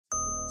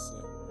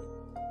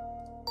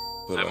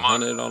Put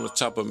 100 on the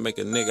chopper, make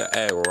a nigga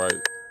act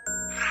right.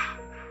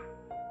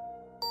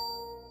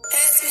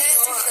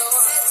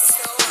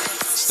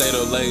 Stayed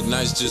up late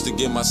nights just to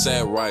get my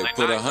sack right.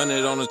 Put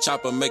 100 on the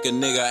chopper, make a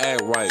nigga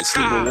act right.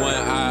 Sleep with one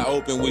eye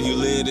open when you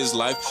live this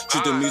life.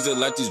 Treat the music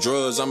like these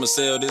drugs, I'ma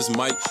sell this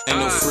mic. Ain't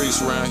no freaks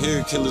around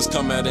here, killers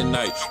come out at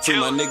night. Free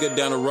my nigga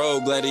down the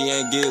road, glad he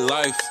ain't get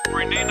life.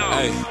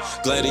 Hey,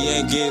 glad he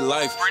ain't get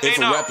life. If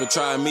a rapper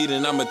try me,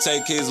 then I'ma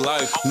take his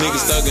life.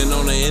 Niggas thuggin'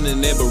 on the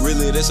internet, but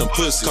really they some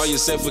pussy. Call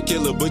yourself a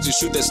killer, but you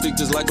shoot that stick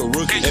just like a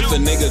rookie. If a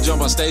nigga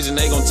jump on stage and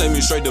they gon' take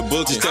me straight to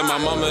bookie. Tell my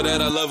mama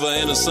that I love her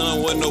and her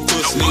son wasn't no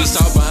pussy. Niggas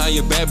talk behind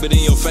your back, but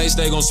in your face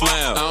they gon'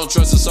 smile. I don't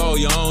trust a soul,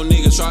 your own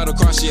nigga try to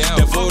cross you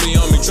out. That 40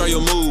 on me, try your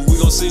move, we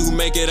gon' see who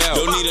make it out.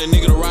 Don't need a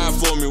nigga to ride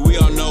for me, we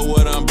all know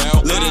what I'm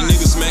about. Let a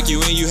nigga smack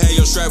you and you had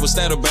your strap, what's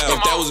that about?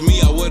 If that was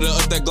me, I would've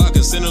upped that Glock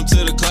and sent him to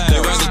the cloud.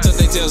 They rather tuck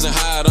their tails and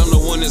hide, I'm the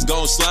one that's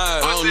gon'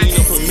 slide. I don't need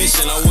no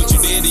permission, I want you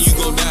dead and you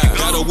gon' die.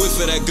 Got a whiff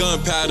of that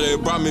gunpowder,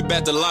 it brought me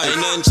back to life. Ain't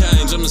nothing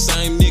changed, I'm the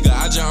same nigga,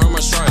 I just earned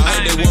my stripes.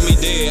 I heard they want me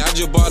dead, I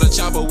just bought a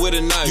chopper with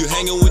a knife. You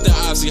hanging with the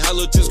ops, see how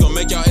little tips gon'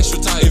 make y'all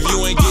extra tight. If you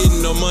ain't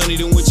getting no money,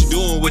 then what you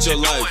doing with your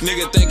life?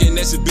 Nigga thinking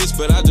that's a bitch,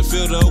 but I just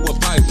filled her up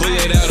with pipe. Pull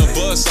it out and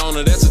bust on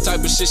her, that's the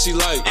type of shit she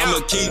like.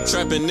 I'ma keep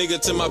trapping,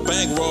 nigga, till my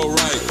bankroll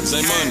right.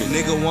 Zae Money.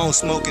 Nigga won't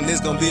smoke and this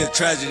gon' be a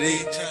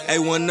tragedy.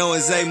 A1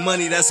 knowing Zae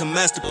Money, that's a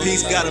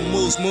masterpiece. Gotta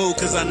move smooth,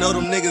 cause I know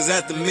them niggas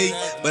after me.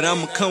 But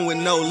I'ma come with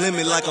no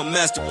limit like a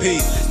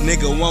masterpiece.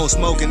 Nigga won't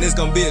smoke and this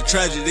gon' be a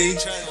tragedy.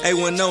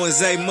 A1 knowing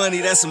Zae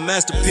Money, that's a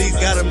masterpiece.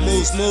 Gotta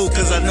move smooth,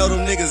 cause I know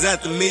them niggas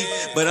after me.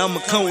 But I'ma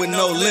come with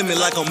no limit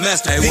like a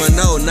masterpiece. A1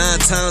 know, 9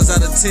 times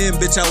out of 10,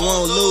 bitch, I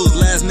won't lose.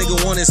 Last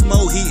nigga wanted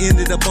smoke, he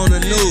ended up on the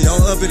news.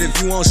 Don't up it if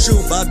you won't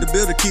shoot, bout the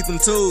builder keep them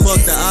tools.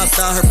 Fuck the op,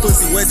 thought her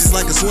pussy wet just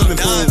like a swimming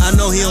pool. I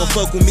know he don't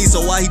fuck with me,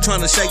 so why he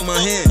tryna shake my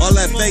hand? All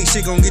that fake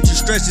shit gon' get you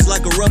stretched just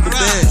like a rubber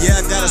band. Yeah,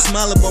 I got a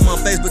smile up on my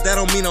face, but that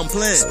don't mean I'm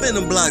playing. Spin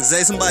them blocks,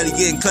 Zae, somebody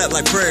getting clapped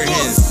like prayer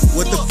hands.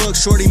 What the fuck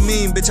shorty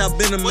mean, bitch, I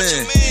been a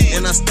man.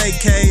 And I stay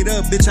K'd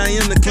up, bitch, I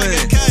am the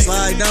clan.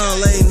 Slide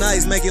down late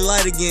nights, make it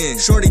light again.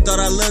 Shorty thought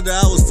I loved her,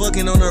 I was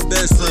fucking on her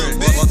best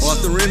friend. Off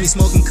the Remy,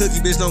 smoking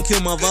cookie, bitch, don't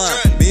kill my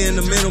vibe. Being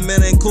the middle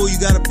man ain't cool, you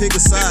gotta pick a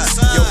side.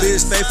 Your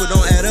bitch faithful,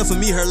 don't add up for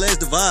me, her legs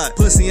divide.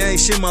 Pussy ain't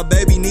shit, my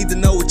baby need to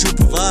know what you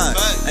provide.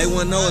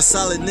 A1 know a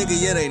solid nigga,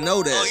 yeah, they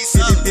know that.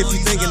 If you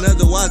thinking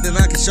otherwise, then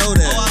I can show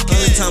that.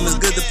 Only time it's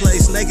good to play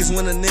snake is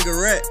when a nigga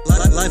rat.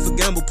 Life a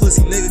gamble,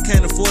 pussy nigga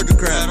can't afford to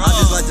crap. I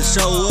just like to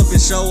show up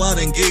and show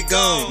out and get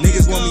gone.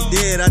 Niggas want me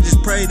dead, I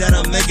just pray that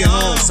I make it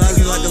home.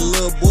 Silent like a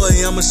little boy,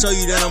 I'ma show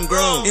you that I'm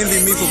grown.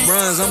 Envy me for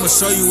bronze, I'ma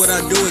show you what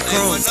I do with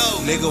chrome.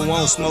 Nigga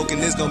won't smoke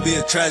and this gon' be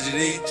a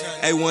tragedy.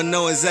 A1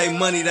 knowing Zae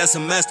Money, that's a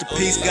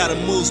masterpiece. Gotta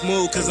move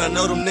smooth, cause I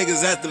know them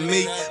niggas after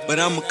me. But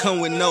I'ma come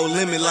with no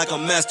limit like a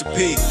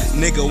masterpiece.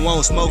 Nigga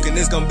won't smoke and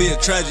this gon' be a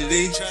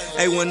tragedy.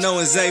 A1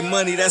 knowing Zae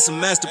Money, that's a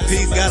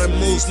masterpiece. Gotta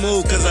move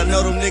smooth, cause I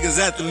know them niggas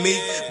after me.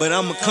 But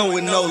I'ma come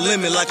with no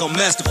limit like a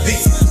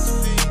masterpiece.